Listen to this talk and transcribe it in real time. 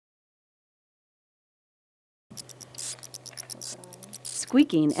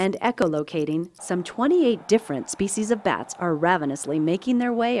Squeaking and echolocating, some 28 different species of bats are ravenously making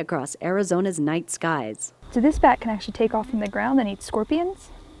their way across Arizona's night skies. So this bat can actually take off from the ground and eat scorpions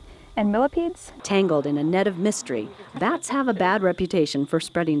and millipedes. Tangled in a net of mystery, bats have a bad reputation for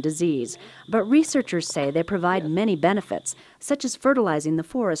spreading disease, but researchers say they provide many benefits, such as fertilizing the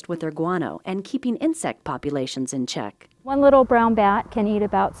forest with their guano and keeping insect populations in check. One little brown bat can eat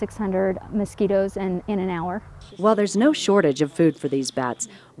about 600 mosquitoes in an hour. While there's no shortage of food for these bats,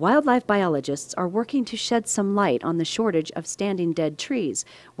 wildlife biologists are working to shed some light on the shortage of standing dead trees,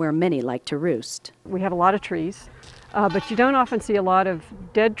 where many like to roost. We have a lot of trees, but you don't often see a lot of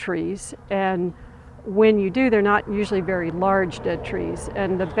dead trees, and when you do, they're not usually very large dead trees.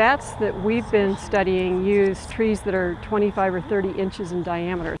 And the bats that we've been studying use trees that are 25 or 30 inches in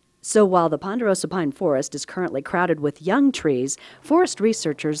diameter. So while the ponderosa pine forest is currently crowded with young trees, forest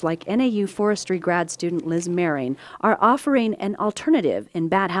researchers like NAU forestry grad student Liz Mehring are offering an alternative in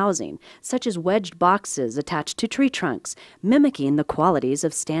bat housing, such as wedged boxes attached to tree trunks, mimicking the qualities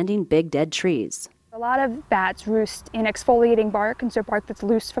of standing big dead trees. A lot of bats roost in exfoliating bark, and so bark that's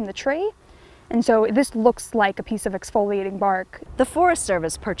loose from the tree. And so this looks like a piece of exfoliating bark. The Forest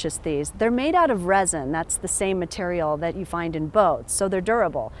Service purchased these. They're made out of resin. That's the same material that you find in boats, so they're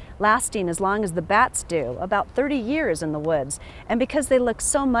durable, lasting as long as the bats do, about 30 years in the woods. And because they look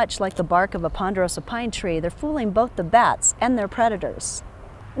so much like the bark of a ponderosa pine tree, they're fooling both the bats and their predators.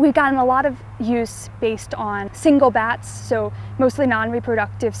 We've gotten a lot of use based on single bats, so mostly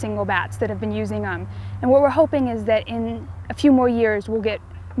non-reproductive single bats that have been using them. And what we're hoping is that in a few more years we'll get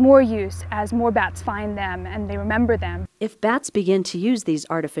more use as more bats find them and they remember them. If bats begin to use these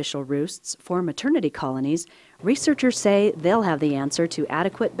artificial roosts for maternity colonies, researchers say they'll have the answer to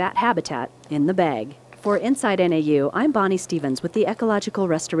adequate bat habitat in the bag. For Inside NAU, I'm Bonnie Stevens with the Ecological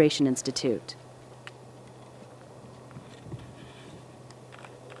Restoration Institute.